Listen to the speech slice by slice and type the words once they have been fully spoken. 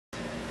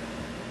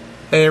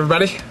Hey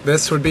everybody,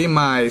 this would be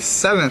my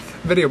 7th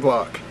video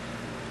blog,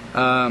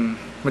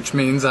 which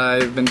means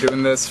I've been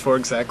doing this for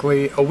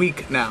exactly a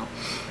week now,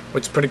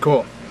 which is pretty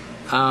cool.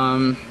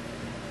 I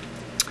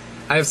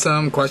have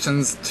some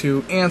questions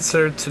to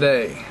answer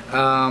today.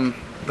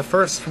 The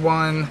first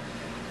one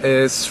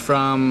is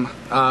from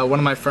one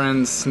of my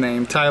friends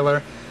named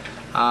Tyler.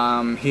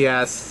 He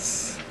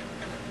asks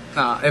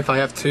if I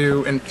have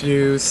to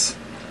infuse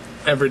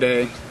every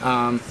day,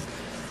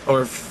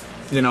 or if,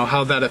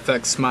 how that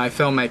affects my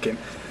filmmaking.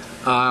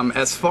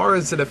 As far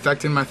as it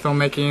affecting my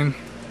filmmaking,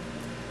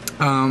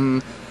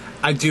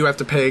 I do have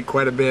to pay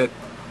quite a bit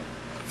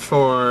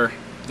for,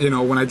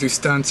 when I do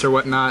stunts or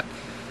whatnot.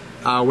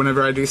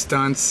 Whenever I do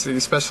stunts,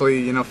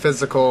 especially,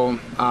 physical,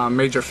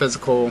 major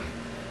physical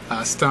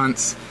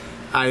stunts,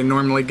 I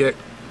normally get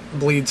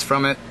bleeds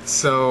from it.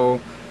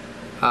 So,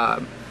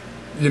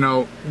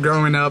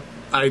 growing up,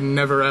 I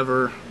never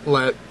ever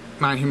let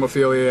my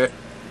hemophilia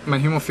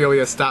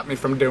stop me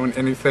from doing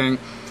anything.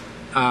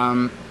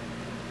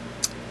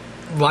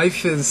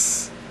 Life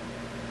is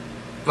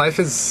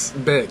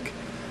big,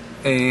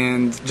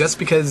 and just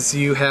because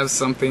you have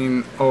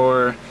something,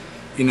 or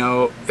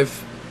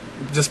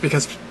just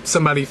because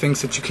somebody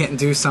thinks that you can't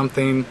do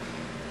something,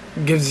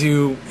 gives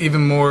you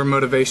even more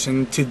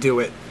motivation to do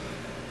it.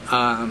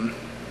 I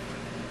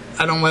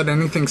don't let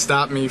anything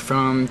stop me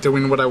from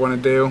doing what I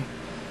want to do.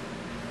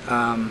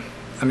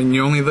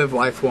 You only live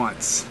life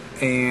once,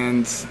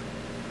 and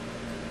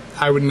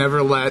I would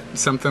never let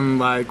something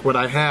like what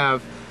I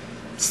have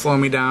slow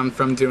me down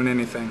from doing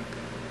anything.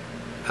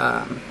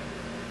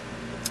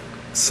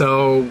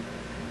 So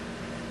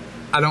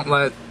I don't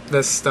let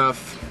this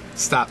stuff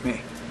stop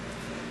me.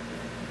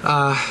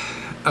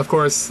 Of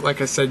course,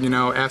 like I said,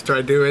 after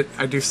I do it,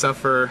 I do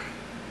suffer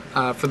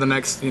for the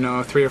next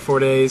 3 or 4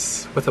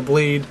 days with a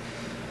bleed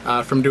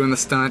from doing the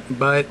stunt,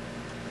 but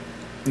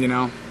you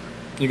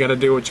gotta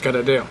do what you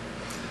gotta do.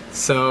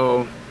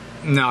 So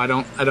no, I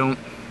don't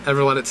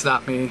ever let it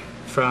stop me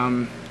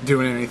from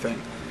doing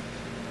anything.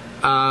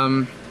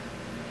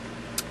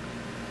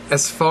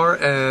 As far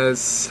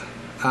as,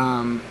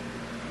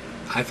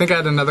 I think I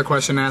had another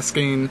question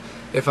asking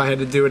if I had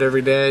to do it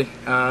every day.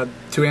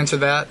 To answer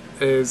that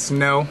is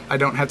no, I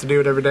don't have to do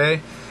it every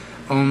day,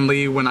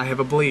 only when I have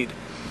a bleed.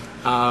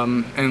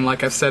 And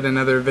like I've said in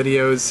other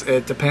videos,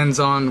 it depends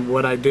on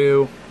what I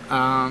do.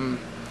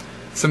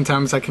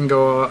 Sometimes I can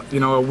go,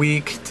 a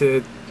week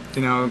to,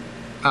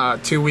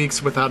 2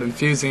 weeks without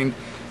infusing.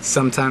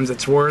 Sometimes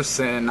it's worse,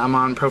 and I'm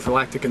on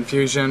prophylactic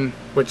infusion,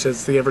 which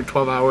is the every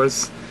 12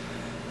 hours.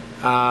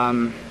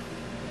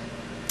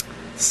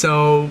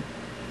 So,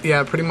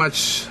 yeah, pretty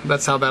much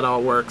that's how that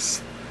all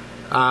works.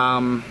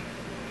 Let's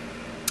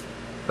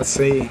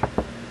see.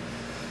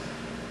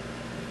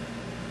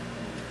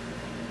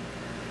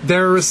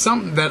 There is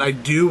something that I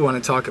do want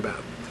to talk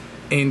about,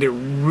 and it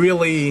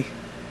really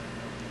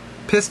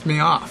pissed me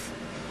off.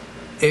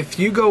 If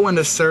you go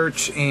into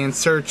search and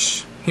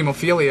search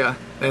hemophilia,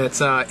 it's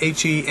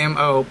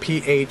Hemophilia,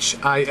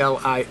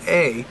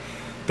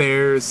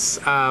 there's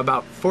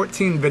about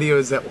 14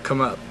 videos that will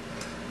come up.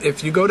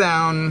 If you go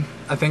down,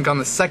 I think on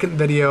the second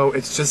video,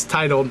 it's just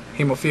titled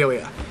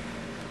hemophilia.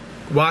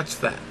 Watch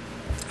that.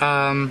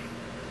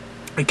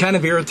 It kind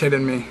of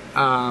irritated me.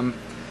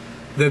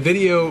 The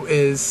video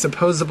is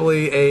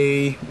supposedly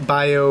a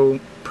bio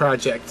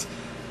project,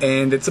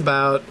 and it's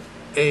about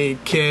a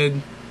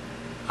kid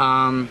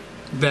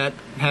that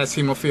has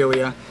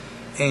hemophilia,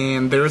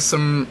 and there's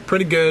some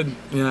pretty good,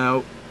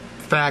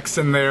 facts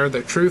in there.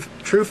 They're true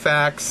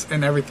facts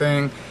and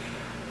everything,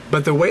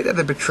 but the way that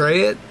they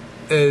portray it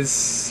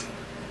is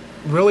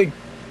really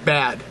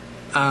bad.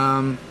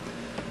 The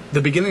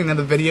beginning of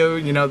the video,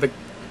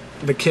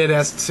 the kid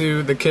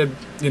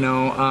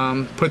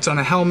puts on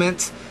a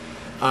helmet,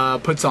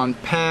 puts on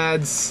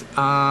pads.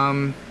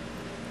 At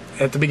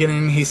the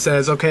beginning he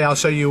says, okay, I'll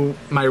show you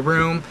my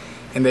room,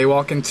 and they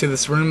walk into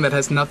this room that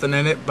has nothing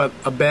in it but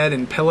a bed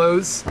and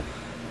pillows.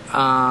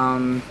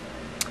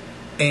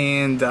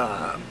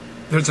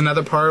 There's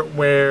another part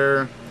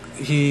where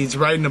he's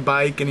riding a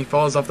bike and he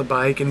falls off the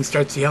bike and he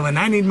starts yelling,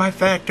 I need my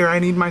factor, I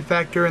need my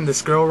factor, and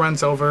this girl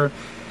runs over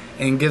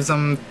and gives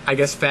him, I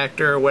guess,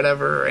 factor or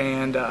whatever,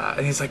 and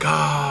he's like,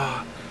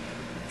 oh.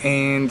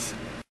 And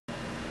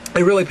it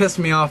really pissed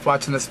me off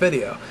watching this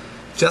video,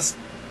 just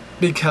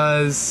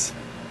because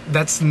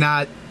that's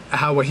not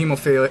how a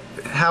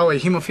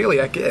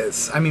hemophiliac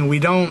is. We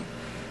don't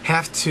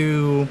have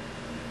to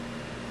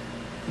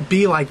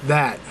be like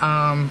that.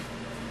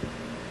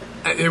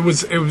 It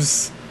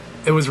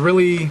was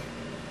really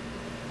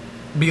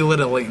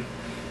belittling.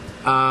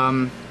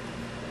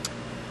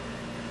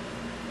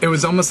 It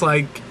was almost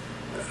like,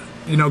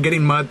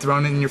 getting mud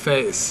thrown in your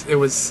face. It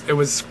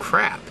was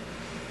crap.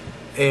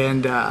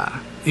 And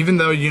even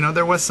though,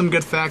 there was some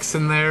good facts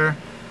in there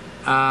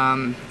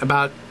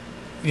about,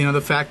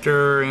 the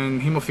factor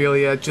and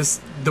hemophilia,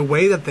 just the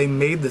way that they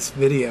made this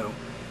video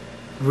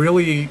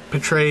really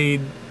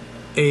portrayed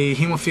a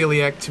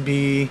hemophiliac to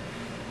be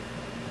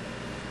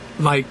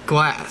like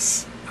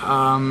glass.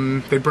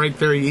 They break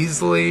very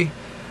easily.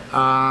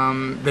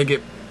 They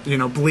get you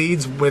know,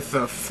 bleeds with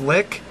a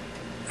flick.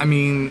 I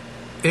mean,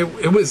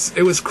 it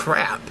was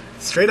crap,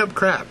 straight up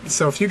crap.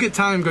 So if you get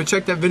time, go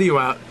check that video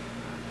out.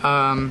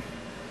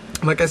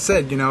 Like I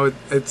said, you know,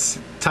 it's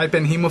type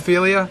in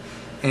hemophilia,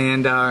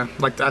 and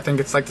like I think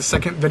it's like the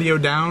second video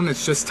down.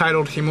 It's just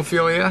titled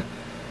hemophilia,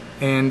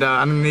 and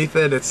underneath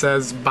it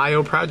says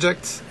Bio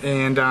Project,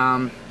 and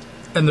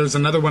there's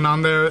another one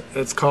on there.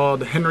 It's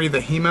called Henry the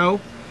Hemo,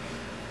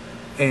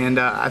 and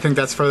I think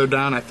that's further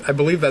down. I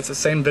believe that's the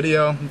same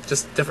video,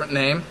 just different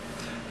name.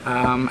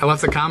 I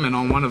left a comment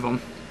on one of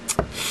them.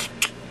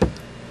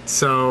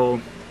 So,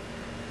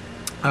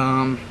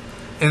 and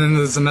then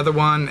there's another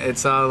one.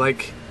 It's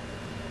like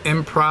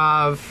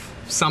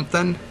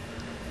improvisation,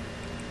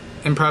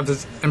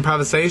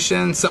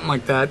 something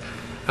like that.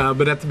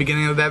 But at the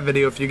beginning of that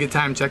video, if you get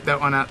time, check that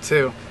one out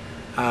too.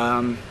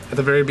 At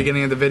the very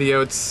beginning of the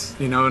video, it's,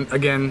 you know,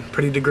 again,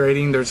 pretty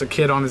degrading. There's a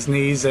kid on his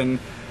knees, and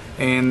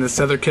this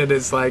other kid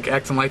is like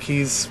acting like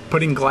he's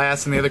putting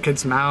glass in the other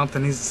kid's mouth,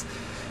 and he's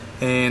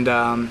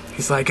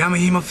like, I'm a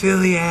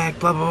hemophiliac,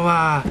 blah blah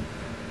blah.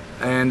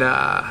 And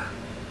I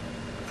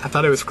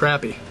thought it was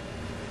crappy.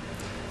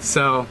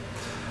 So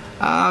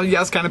yeah, I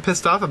was kind of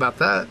pissed off about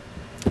that.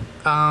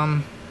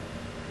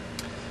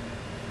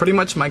 Pretty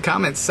much my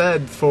comment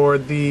said for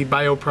the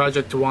Bio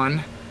Project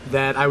one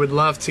that I would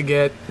love to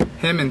get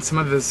him and some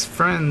of his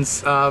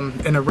friends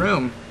in a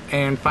room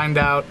and find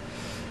out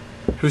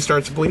who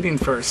starts bleeding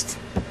first.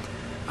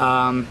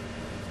 Like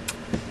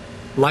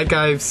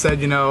I've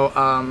said, you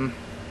know,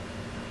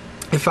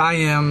 if I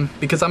am,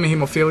 because I'm a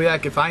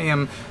hemophiliac, if I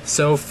am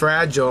so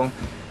fragile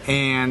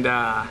and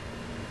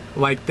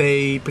like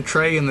they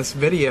portray in this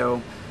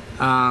video,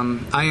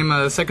 I am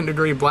a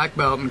second-degree black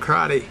belt in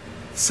karate.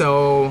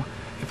 So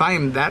if I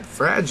am that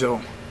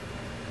fragile,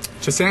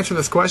 just answer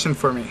this question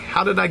for me.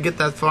 How did I get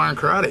that far in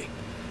karate?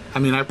 I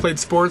mean, I played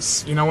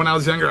sports, you know, when I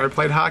was younger. I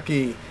played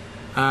hockey,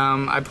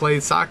 I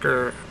played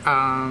soccer,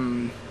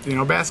 you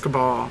know,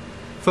 basketball,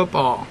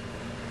 football.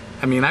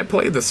 I mean, I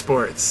played the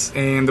sports,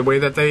 and the way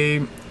that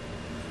they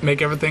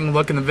make everything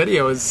look in the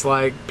video is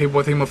like people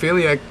with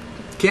hemophilia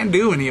can't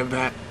do any of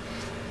that.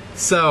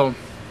 So,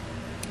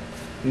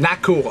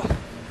 not cool.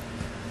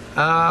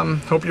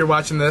 Hope you're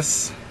watching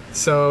this.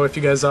 So if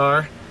you guys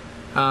are,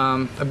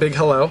 a big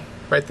hello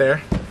right there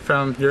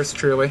from yours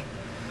truly.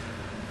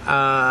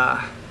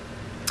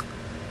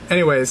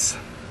 Anyways,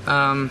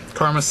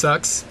 karma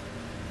sucks.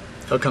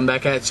 He'll come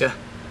back at you.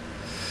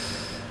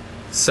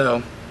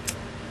 So,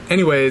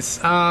 anyways,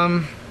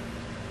 that's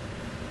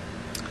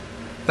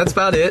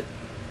about it.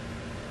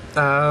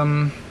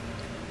 I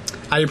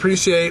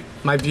appreciate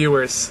my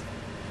viewers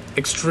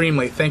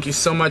extremely. Thank you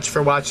so much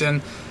for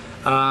watching.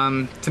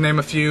 To name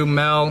a few: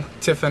 Mel,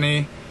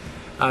 Tiffany,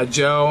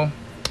 Joe,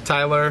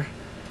 Tyler.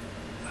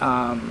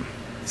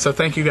 So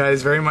thank you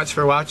guys very much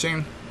for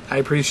watching. I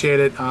appreciate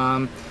it.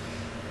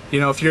 You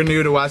know, if you're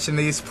new to watching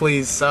these,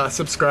 please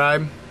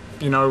subscribe,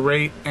 you know,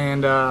 rate,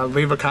 and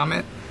leave a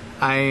comment.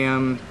 I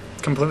am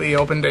completely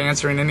open to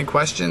answering any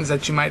questions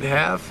that you might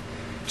have.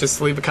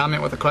 Just leave a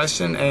comment with a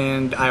question,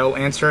 and I will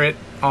answer it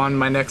on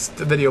my next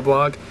video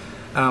blog.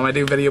 I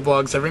do video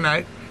blogs every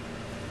night.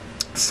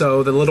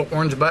 So the little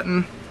orange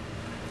button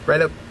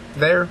right up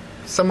there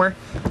somewhere,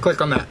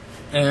 click on that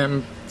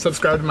and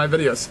subscribe to my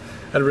videos.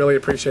 I'd really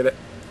appreciate it.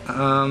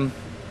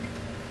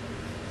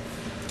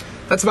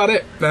 That's about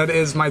it. That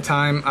is my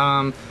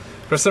time.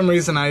 For some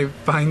reason, I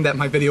find that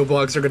my video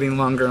blogs are getting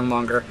longer and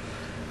longer.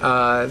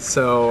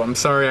 So I'm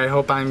sorry. I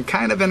hope I'm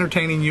kind of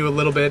entertaining you a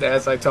little bit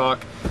as I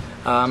talk.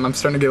 I'm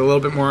starting to get a little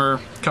bit more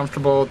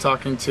comfortable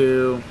talking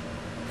to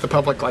the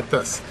public like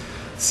this.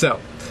 So,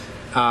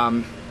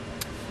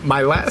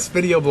 my last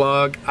video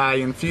blog, I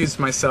infused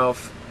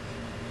myself,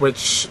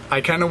 which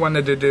I kind of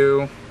wanted to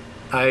do.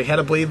 I had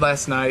a bleed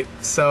last night,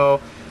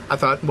 so I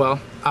thought, well,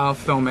 I'll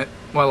film it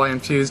while I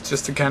infused,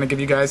 just to kind of give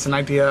you guys an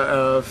idea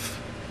of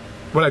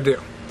what I do,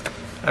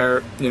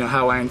 or, you know,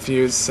 how I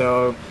infuse,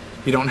 so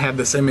you don't have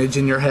this image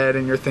in your head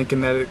and you're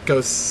thinking that it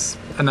goes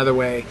another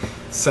way.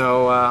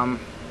 So,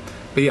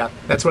 but yeah,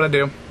 that's what I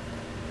do.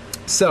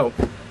 So,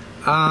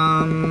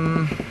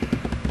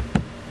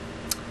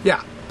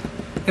 yeah.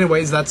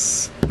 Anyways,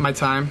 that's my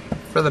time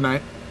for the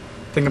night.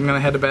 I think I'm gonna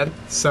head to bed.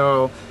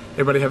 So,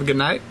 everybody have a good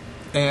night,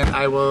 and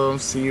I will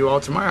see you all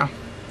tomorrow.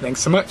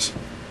 Thanks so much.